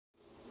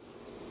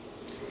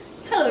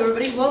Hello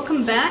everybody,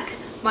 welcome back.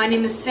 My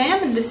name is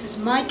Sam and this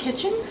is my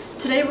kitchen.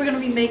 Today we're going to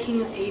be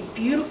making a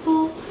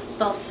beautiful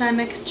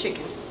balsamic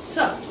chicken.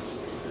 So,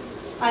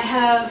 I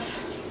have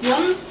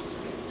one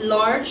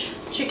large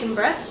chicken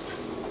breast.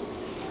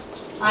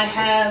 I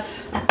have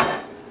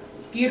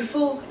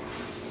beautiful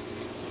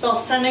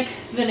balsamic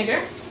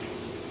vinegar.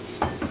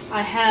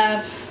 I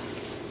have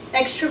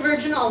extra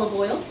virgin olive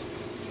oil.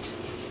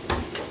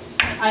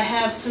 I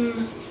have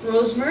some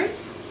rosemary,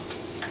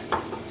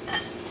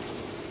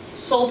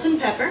 salt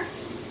and pepper,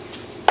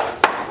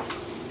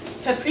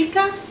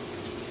 paprika,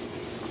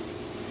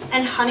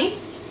 and honey.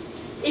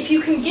 If you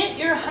can get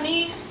your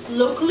honey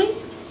locally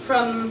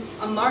from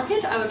a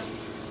market,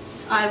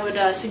 I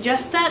would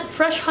suggest that.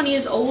 Fresh honey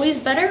is always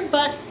better,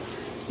 but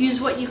use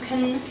what you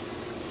can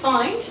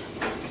find.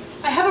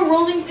 I have a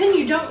rolling pin.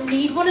 You don't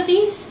need one of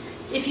these.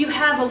 If you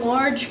have a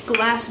large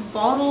glass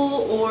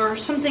bottle or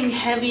something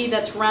heavy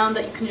that's round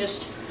that you can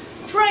just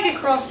drag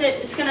across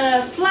it, it's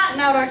gonna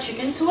flatten out our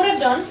chicken. So what I've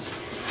done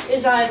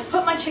is I've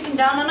put my chicken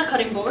down on a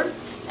cutting board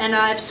and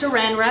I've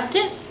saran wrapped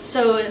it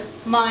so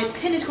my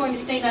pin is going to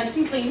stay nice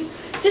and clean.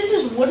 This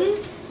is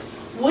wooden.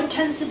 Wood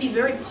tends to be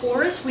very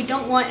porous. We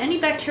don't want any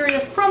bacteria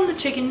from the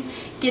chicken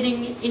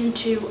getting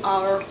into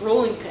our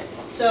rolling pin.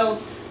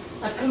 So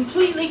I've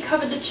completely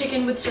covered the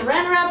chicken with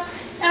saran wrap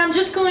and I'm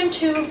just going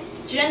to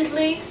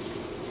gently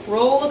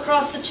roll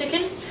across the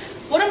chicken.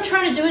 What I'm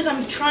trying to do is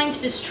I'm trying to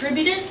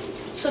distribute it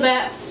so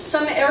that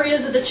some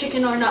areas of the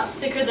chicken are not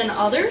thicker than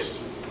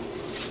others.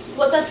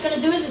 What that's going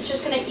to do is it's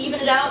just going to even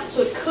it out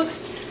so it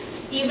cooks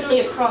evenly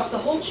across the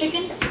whole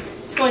chicken.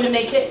 It's going to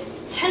make it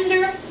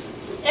tender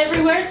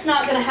everywhere. It's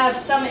not going to have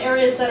some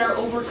areas that are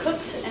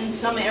overcooked and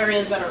some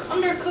areas that are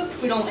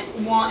undercooked. We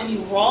don't want any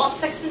raw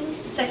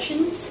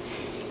sections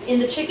in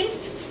the chicken.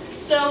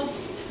 So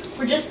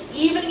we're just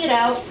evening it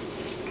out.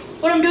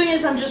 What I'm doing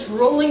is I'm just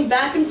rolling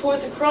back and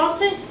forth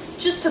across it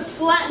just to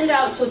flatten it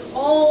out so it's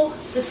all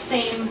the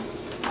same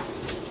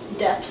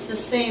depth, the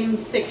same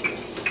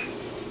thickness.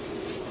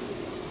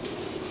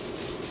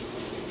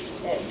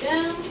 There we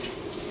go.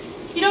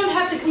 You don't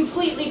have to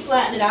completely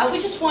flatten it out, we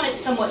just want it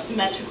somewhat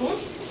symmetrical.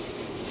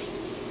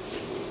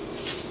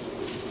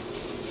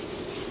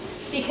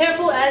 Be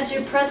careful as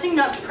you're pressing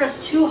not to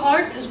press too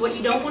hard, because what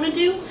you don't want to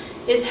do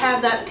is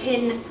have that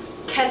pin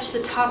catch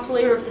the top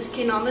layer of the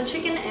skin on the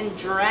chicken and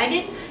drag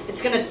it.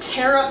 It's going to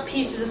tear up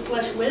pieces of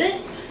flesh with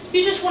it.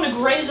 You just want to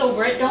graze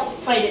over it, don't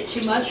fight it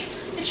too much.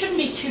 It shouldn't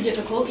be too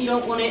difficult. You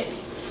don't want it,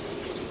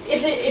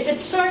 if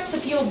it starts to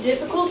feel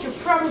difficult, you're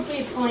probably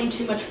applying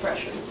too much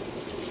pressure.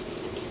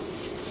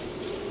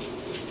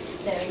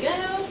 There we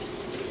go.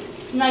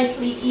 It's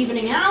nicely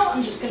evening out.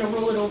 I'm just going to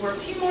roll it over a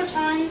few more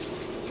times.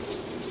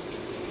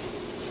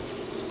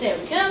 There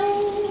we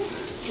go.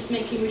 Just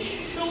making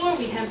sure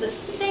we have the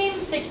same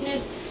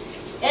thickness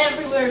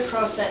everywhere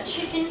across that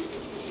chicken.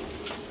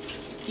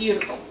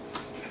 Beautiful.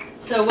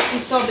 So what you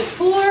saw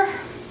before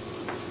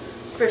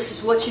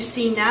versus what you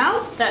see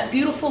now, that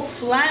beautiful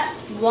flat,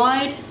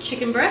 wide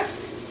chicken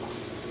breast.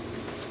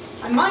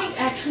 I might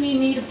actually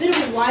need a bit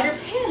of a wider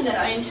pan than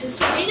I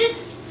anticipated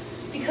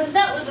because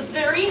that was a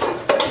very,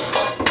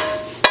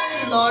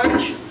 very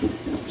large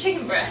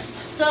chicken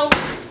breast. So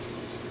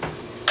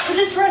for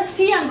this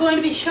recipe I'm going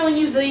to be showing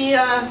you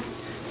the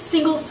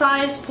single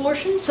size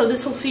portion, so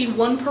this will feed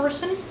one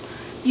person.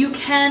 You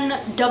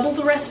can double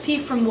the recipe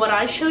from what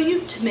I show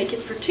you to make it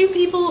for 2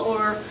 people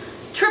or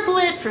triple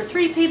it for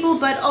 3 people,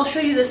 but I'll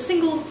show you the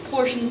single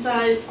portion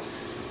size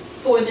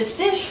for this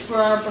dish for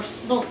our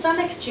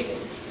balsamic chicken.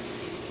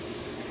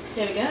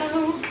 There we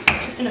go.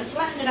 Just going to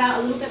flatten it out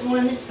a little bit more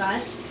on this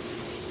side.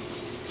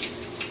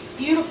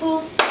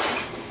 Beautiful,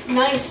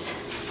 nice,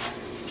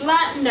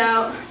 flattened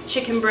out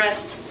chicken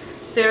breast,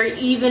 very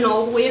even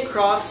all the way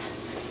across.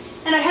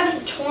 And I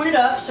haven't torn it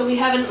up, so we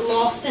haven't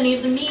lost any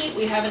of the meat,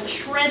 we haven't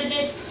shredded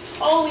it.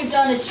 All we've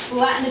done is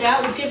flatten it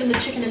out. We've given the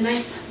chicken a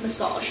nice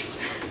massage.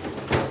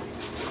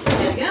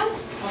 There we go.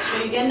 I'll show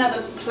you again now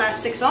that the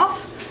plastic's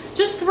off.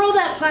 Just throw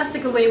that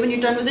plastic away when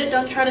you're done with it.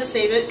 Don't try to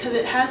save it because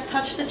it has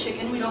touched the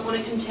chicken. We don't want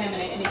to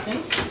contaminate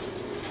anything.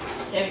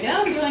 There we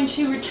go. I'm going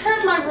to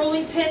return my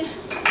rolling pin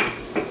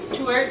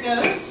to where it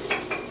goes.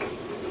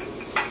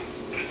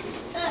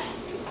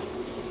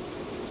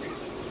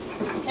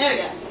 There we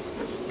go.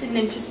 Didn't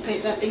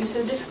anticipate that being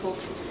so difficult.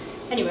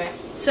 Anyway,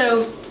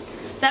 so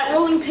that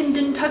rolling pin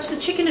didn't touch the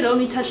chicken, it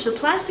only touched the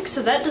plastic,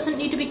 so that doesn't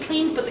need to be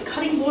cleaned, but the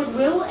cutting board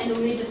will, and you'll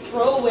need to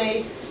throw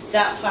away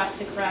that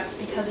plastic wrap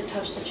because it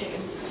touched the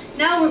chicken.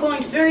 Now we're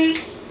going to very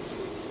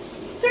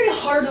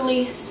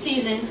heartily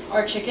season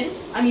our chicken.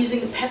 I'm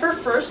using the pepper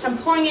first. I'm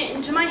pouring it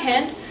into my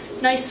hand,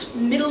 nice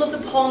middle of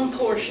the palm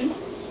portion.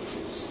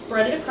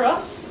 Spread it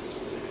across.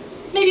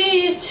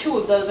 Maybe 2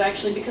 of those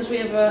actually, because we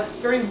have a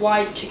very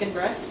wide chicken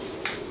breast.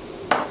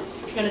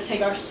 We're going to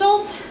take our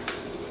salt,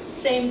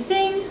 same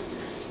thing,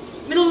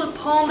 middle of the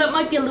palm. That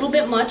might be a little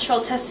bit much.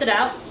 I'll test it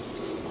out,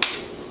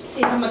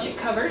 see how much it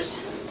covers.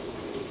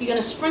 You're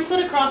going to sprinkle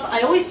it across.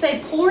 I always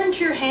say pour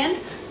into your hand.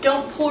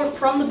 Don't pour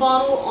from the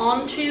bottle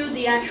onto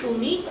the actual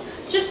meat.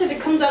 Just if it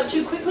comes out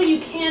too quickly,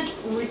 you can't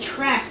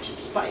retract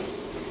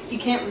spice. You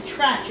can't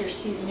retract your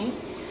seasoning.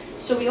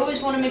 So we always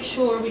want to make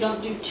sure we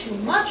don't do too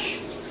much.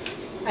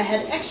 I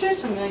had extra,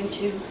 so I'm going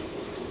to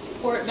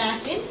pour it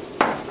back in.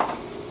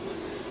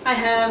 I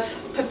have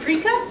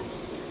paprika.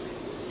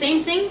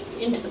 Same thing,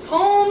 into the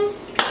palm.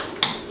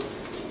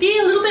 Be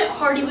a little bit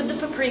hearty with the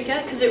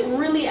paprika because it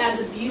really adds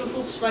a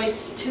beautiful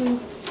spice to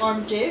our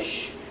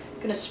dish.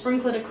 I'm gonna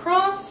sprinkle it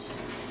across.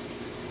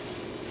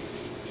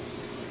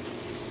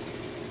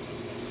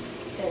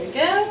 There we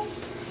go.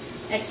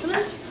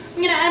 Excellent.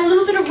 I'm gonna add a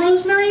little bit of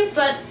rosemary,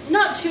 but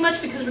not too much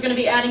because we're gonna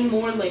be adding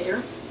more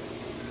later.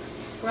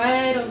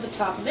 Right over the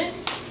top of it.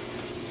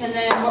 And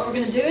then what we're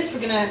gonna do is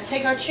we're gonna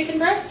take our chicken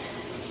breast,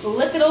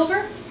 flip it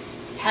over,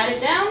 pat it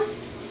down.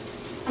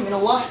 I'm gonna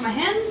wash my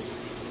hands.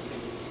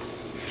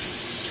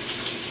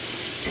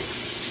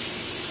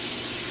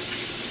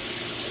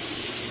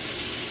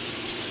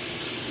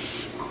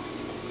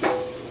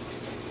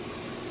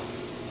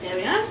 There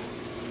we are.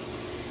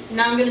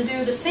 Now I'm going to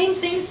do the same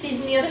thing,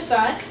 season the other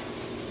side.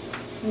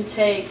 I'm going to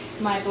take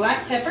my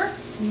black pepper,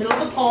 middle of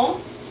the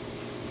palm.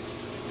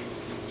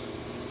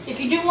 If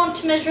you do want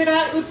to measure it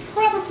out, it would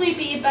probably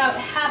be about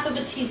half of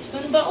a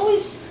teaspoon, but I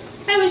always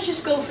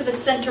just go for the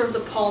center of the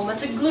palm.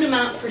 That's a good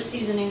amount for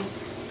seasoning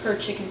per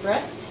chicken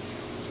breast.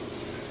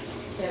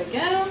 There we go.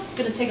 I'm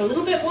going to take a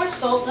little bit more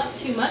salt, not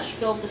too much,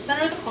 fill up the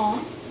center of the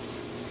palm.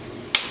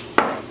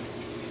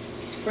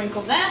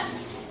 Sprinkle that.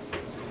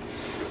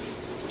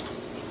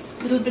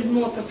 A little bit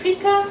more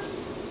paprika,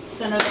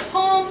 center of the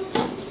palm,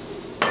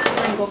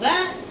 sprinkle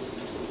that.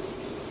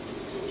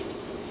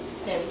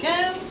 There we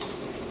go.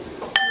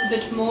 A little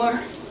bit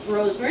more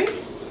rosemary.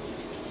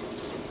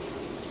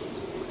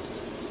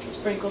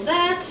 Sprinkle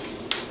that.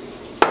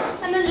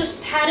 And then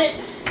just pat it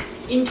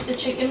into the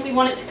chicken. We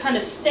want it to kind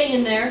of stay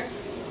in there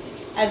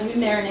as we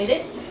marinate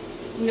it.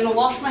 I'm going to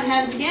wash my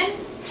hands again.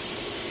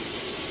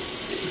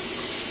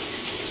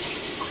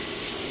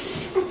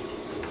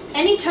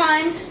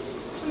 Anytime,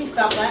 let me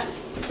stop that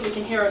so we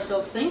can hear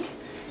ourselves think.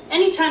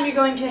 Anytime you're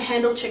going to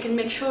handle chicken,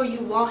 make sure you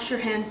wash your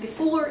hands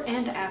before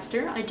and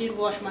after. I did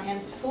wash my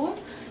hands before,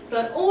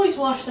 but always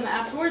wash them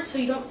afterwards so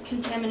you don't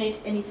contaminate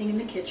anything in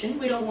the kitchen.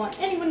 We don't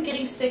want anyone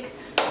getting sick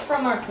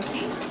from our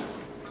cooking.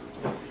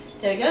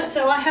 There we go.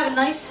 So I have a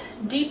nice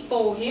deep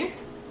bowl here.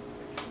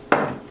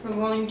 We're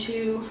going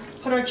to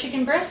put our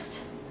chicken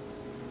breast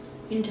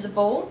into the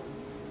bowl.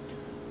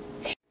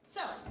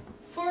 So,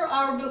 for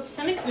our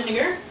balsamic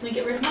vinegar, let me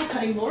get rid of my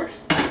cutting board.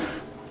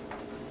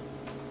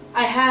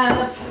 I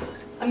have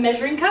a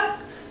measuring cup.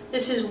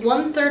 This is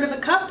 1/3 of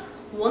a cup,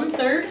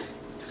 1/3.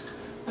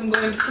 I'm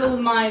going to fill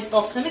with my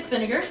balsamic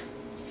vinegar.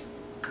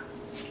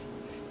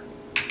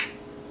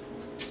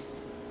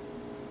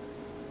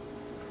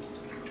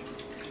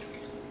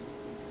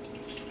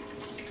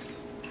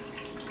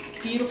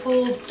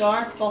 Beautiful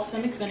dark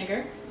balsamic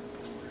vinegar.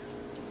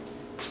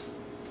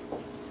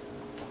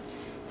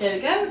 There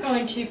we go. We're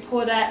going to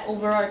pour that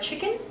over our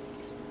chicken.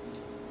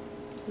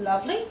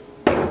 Lovely.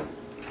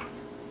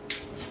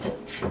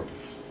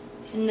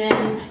 And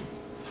then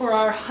for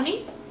our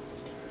honey,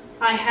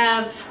 I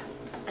have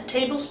a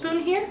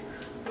tablespoon here.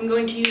 I'm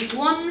going to use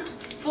 1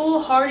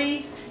 full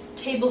hearty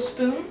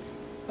tablespoon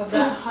of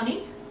that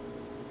honey.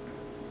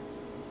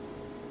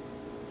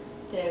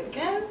 There we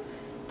go.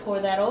 Pour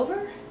that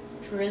over,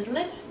 drizzle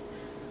it.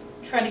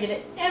 Try to get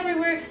it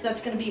everywhere because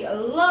that's going to be a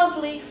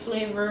lovely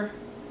flavor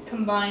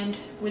combined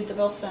with the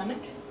balsamic.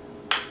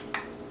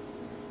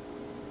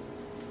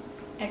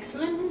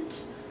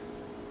 Excellent.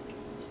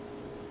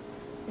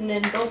 And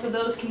then both of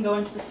those can go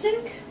into the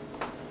sink.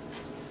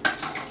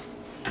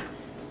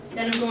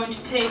 Then I'm going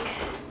to take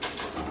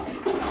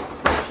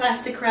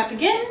plastic wrap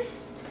again,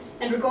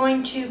 and we're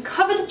going to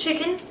cover the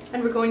chicken,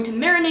 and we're going to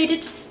marinate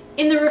it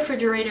in the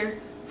refrigerator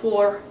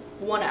for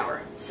 1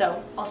 hour.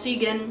 So I'll see you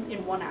again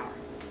in 1 hour.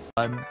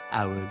 1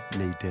 hour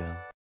later.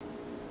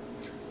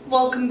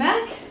 Welcome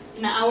back.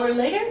 An hour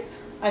later,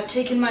 I've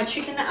taken my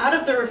chicken out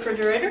of the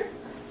refrigerator.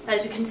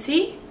 As you can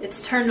see,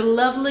 it's turned a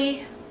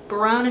lovely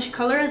brownish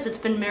color as it's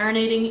been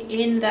marinating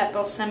in that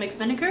balsamic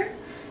vinegar.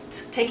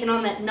 It's taken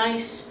on that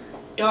nice,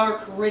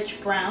 dark, rich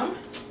brown.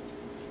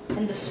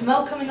 And the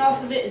smell coming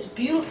off of it is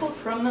beautiful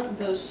from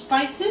those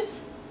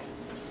spices.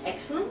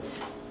 Excellent.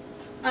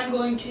 I'm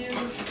going to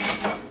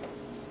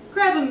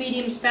grab a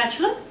medium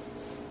spatula.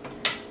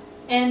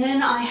 And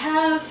then I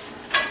have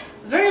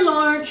a very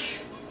large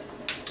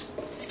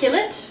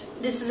skillet.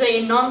 This is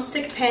a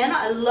non-stick pan.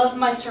 I love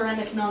my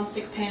ceramic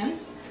non-stick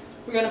pans.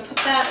 We're going to put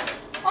that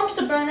onto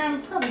the burner.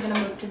 I'm probably going to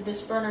move to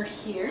this burner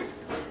here.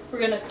 We're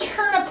going to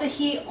turn up the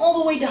heat all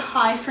the way to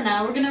high for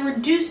now. We're going to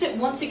reduce it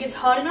once it gets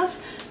hot enough,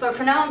 but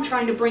for now I'm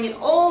trying to bring it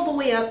all the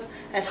way up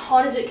as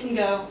hot as it can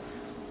go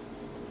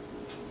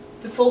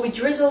before we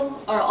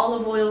drizzle our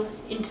olive oil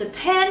into the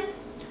pan.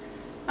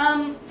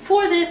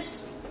 For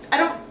this, I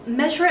don't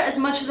measure it as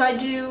much as I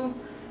do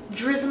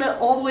drizzle it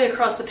all the way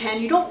across the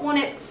pan. You don't want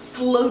it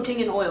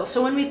floating in oil.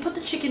 So when we put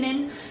the chicken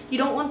in, you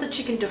don't want the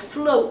chicken to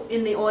float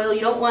in the oil.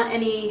 You don't want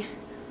any...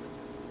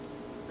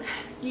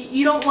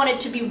 You don't want it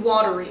to be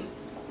watery.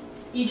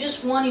 You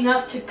just want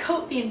enough to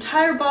coat the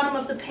entire bottom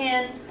of the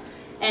pan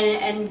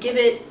and give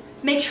it,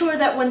 make sure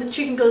that when the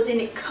chicken goes in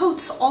it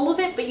coats all of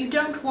it, but you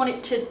don't want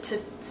it to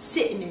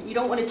sit in it. You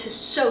don't want it to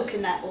soak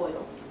in that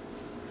oil.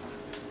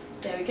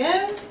 There we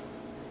go.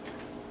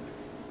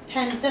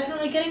 Pan is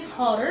definitely getting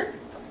hotter.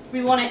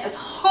 We want it as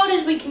hot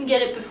as we can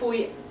get it before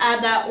we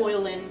add that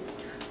oil in.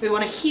 We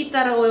want to heat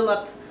that oil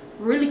up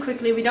really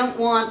quickly. We don't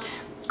want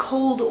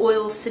cold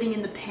oil sitting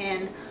in the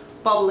pan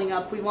bubbling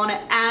up. We want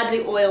to add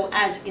the oil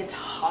as it gets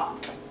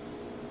hot.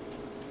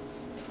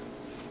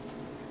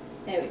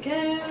 There we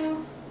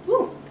go.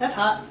 Ooh, that's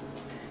hot.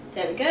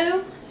 There we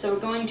go. So we're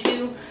going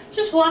to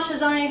just watch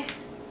as I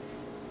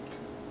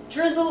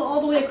drizzle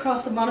all the way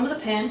across the bottom of the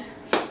pan.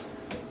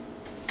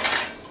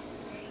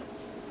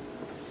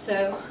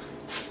 So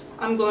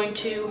I'm going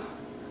to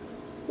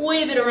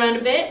wave it around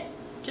a bit,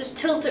 just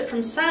tilt it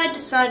from side to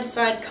side to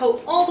side,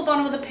 coat all the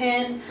bottom of the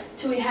pan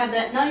till we have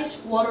that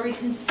nice watery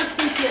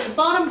consistency at the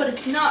bottom, but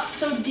it's not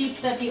so deep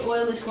that the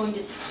oil is going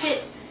to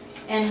sit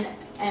and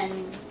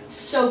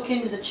soak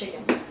into the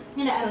chicken. I'm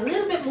going to add a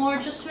little bit more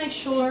just to make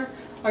sure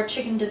our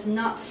chicken does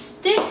not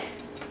stick.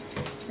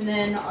 And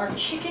then our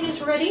chicken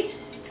is ready.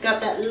 It's got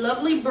that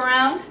lovely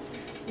brown.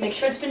 Make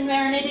sure it's been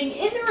marinating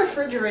in the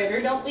refrigerator.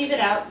 Don't leave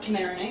it out to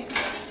marinate.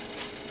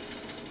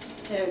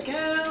 There we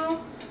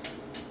go.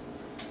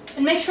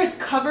 And make sure it's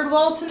covered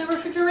while it's in the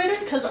refrigerator,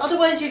 because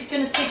otherwise you're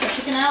going to take the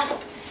chicken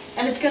out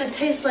and it's going to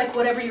taste like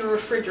whatever your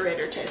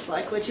refrigerator tastes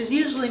like, which is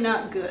usually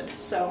not good.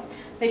 So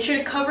make sure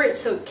to cover it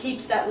so it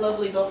keeps that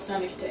lovely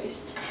balsamic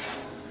taste.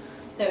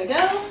 There we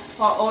go.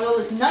 Our oil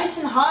is nice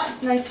and hot.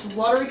 It's nice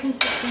watery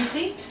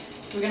consistency.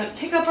 We're going to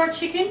pick up our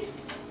chicken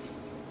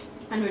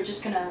and we're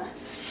just going to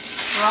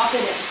drop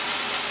it in.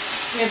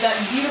 We have that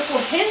beautiful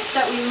hiss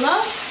that we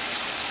love.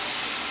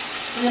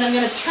 And then I'm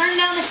going to turn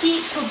down the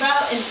heat to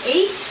about an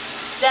 8.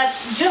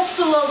 That's just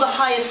below the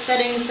highest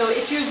setting, so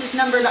if yours is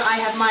numbered, I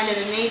have mine at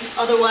an 8.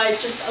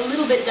 Otherwise, just a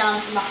little bit down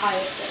from the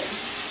highest setting.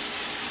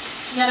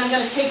 And then I'm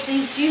going to take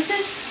these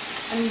juices,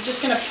 and I'm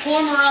just going to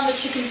pour them around the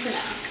chicken for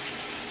now.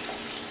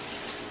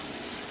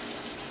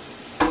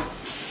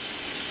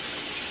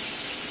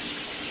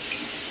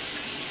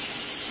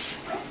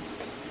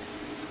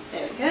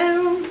 There we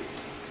go.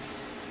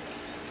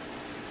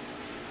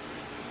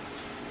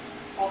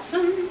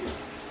 Awesome.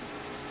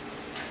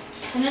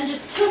 And then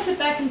just tilt it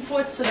back and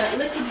forth so that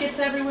liquid gets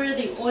everywhere.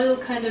 The oil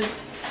kind of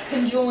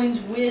conjoins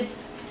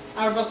with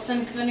our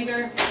balsamic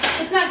vinegar.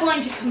 It's not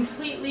going to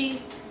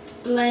completely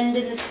blend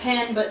in this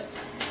pan, but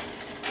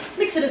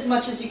mix it as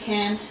much as you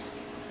can.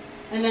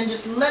 And then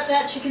just let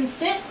that chicken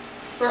sit.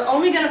 We're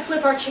only going to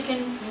flip our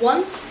chicken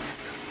once.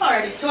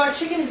 Alrighty, so our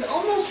chicken is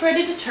almost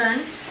ready to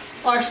turn.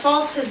 Our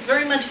sauce has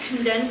very much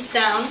condensed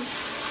down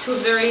to a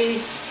very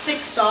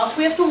thick sauce.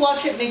 We have to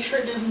watch it, make sure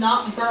it does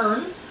not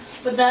burn.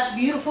 But that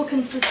beautiful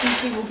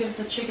consistency will give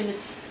the chicken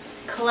its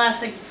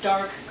classic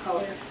dark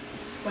color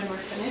when we're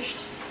finished.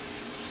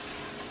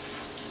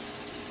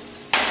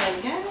 There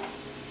we go.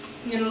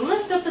 I'm going to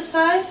lift up the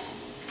side.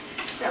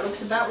 That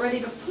looks about ready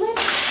to flip.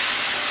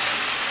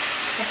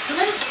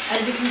 Excellent.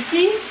 As you can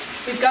see,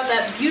 we've got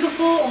that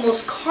beautiful,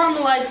 almost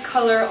caramelized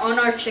color on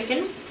our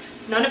chicken.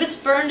 None of it's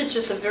burned, it's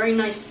just a very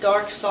nice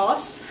dark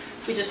sauce.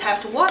 We just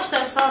have to watch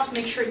that sauce,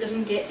 make sure it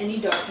doesn't get any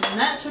darker than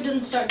that so it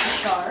doesn't start to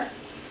char.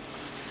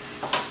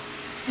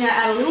 Now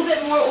add a little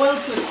bit more oil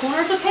to the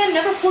corner of the pan.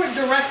 Never pour it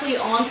directly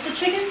onto the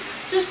chicken.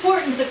 Just pour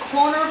it into the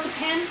corner of the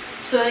pan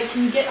so that it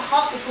can get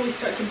hot before we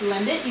start to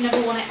blend it. You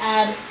never want to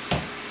add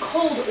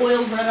cold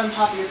oil right on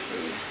top of your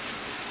food.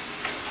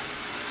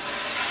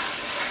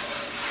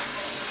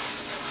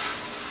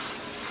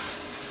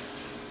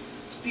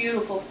 It's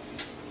beautiful.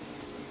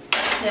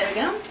 There we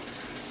go.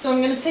 So I'm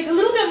going to take a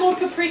little bit more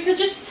paprika,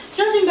 just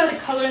judging by the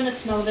color and the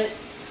smell of it.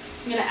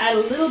 I'm going to add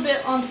a little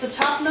bit onto the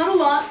top, not a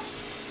lot.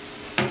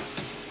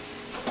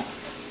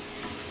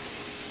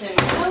 There we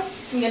go.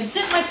 I'm going to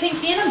dip my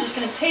pinky in. I'm just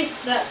going to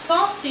taste that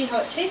sauce, see how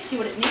it tastes, see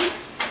what it needs.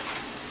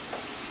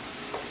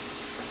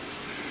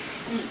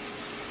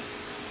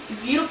 It's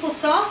a beautiful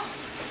sauce.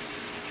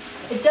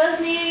 It does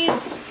need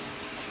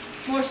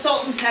more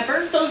salt and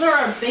pepper. Those are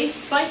our base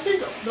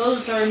spices.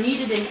 Those are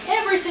needed in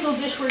every single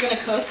dish we're going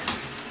to cook.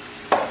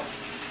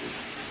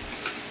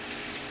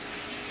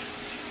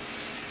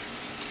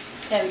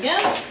 There we go.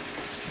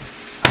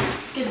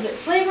 Gives it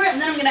flavor.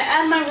 And then I'm going to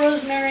add my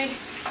rosemary.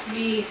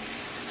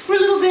 We're a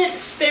little bit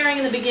sparing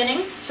in the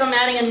beginning, so I'm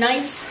adding a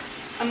nice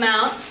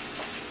amount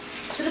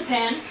to the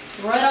pan,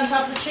 right on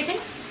top of the chicken.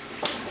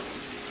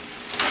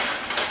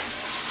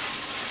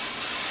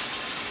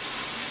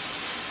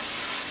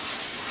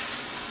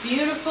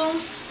 Beautiful.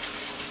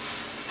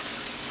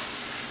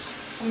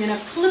 I'm going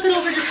to flip it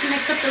over just to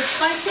mix up those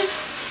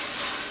spices.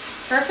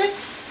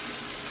 Perfect.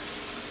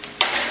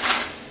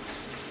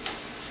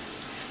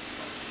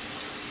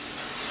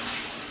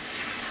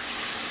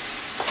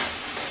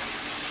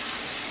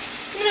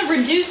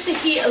 Reduce the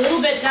heat a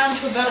little bit down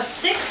to about a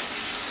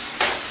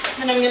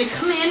 6. And I'm going to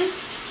come in.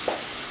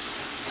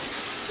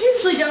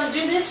 Usually don't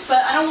do this,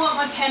 but I don't want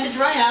my pan to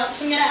dry out,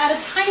 so I'm going to add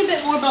a tiny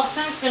bit more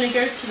balsamic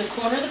vinegar to the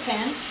corner of the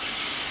pan.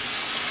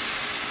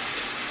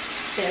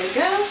 There we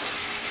go.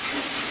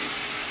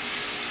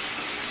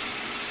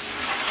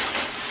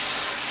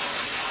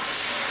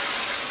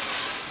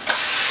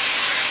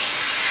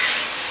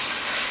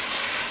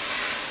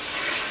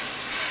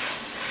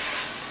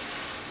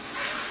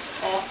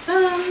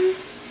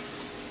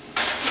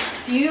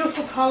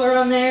 Beautiful color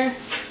on there.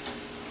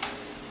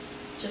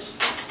 Just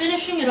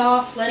finishing it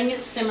off, letting it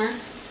simmer.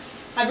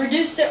 I've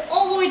reduced it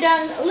all the way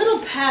down a little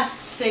past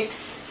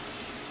 6,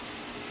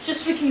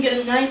 just so we can get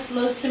a nice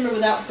low simmer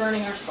without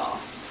burning our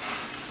sauce.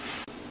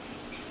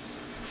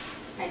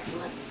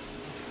 Excellent.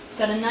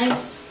 Got a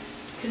nice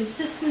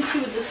consistency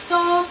with the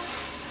sauce.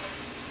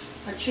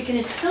 Our chicken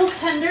is still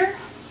tender,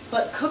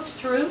 but cooked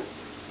through.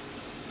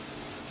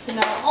 So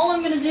now all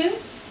I'm going to do,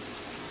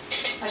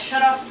 I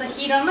shut off the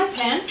heat on my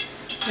pan.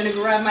 I'm going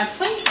to grab my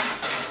plate.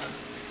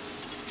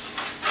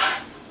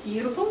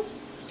 Beautiful.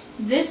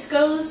 This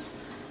goes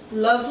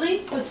lovely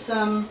with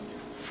some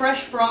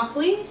fresh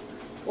broccoli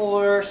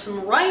or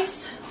some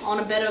rice on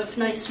a bed of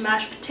nice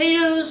mashed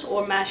potatoes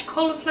or mashed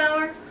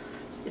cauliflower.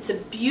 It's a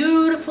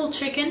beautiful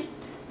chicken.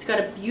 It's got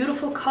a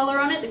beautiful color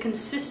on it. The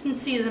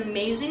consistency is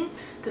amazing.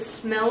 The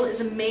smell is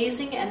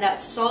amazing, and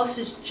that sauce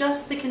is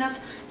just thick enough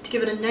to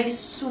give it a nice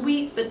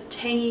sweet but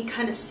tangy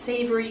kind of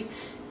savory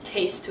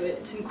taste to it.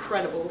 It's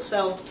incredible.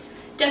 So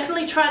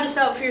definitely try this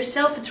out for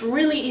yourself. It's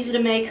really easy to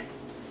make,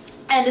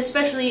 and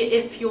especially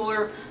if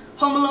you're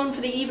home alone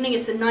for the evening,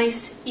 it's a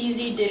nice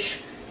easy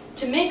dish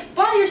to make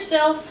by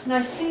yourself.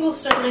 Nice single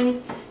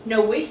serving,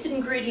 no wasted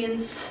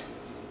ingredients,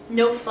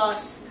 no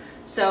fuss.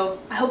 So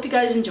I hope you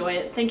guys enjoy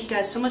it. Thank you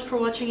guys so much for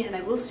watching, and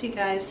I will see you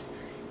guys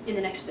in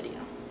the next video.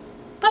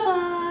 Bye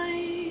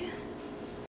bye!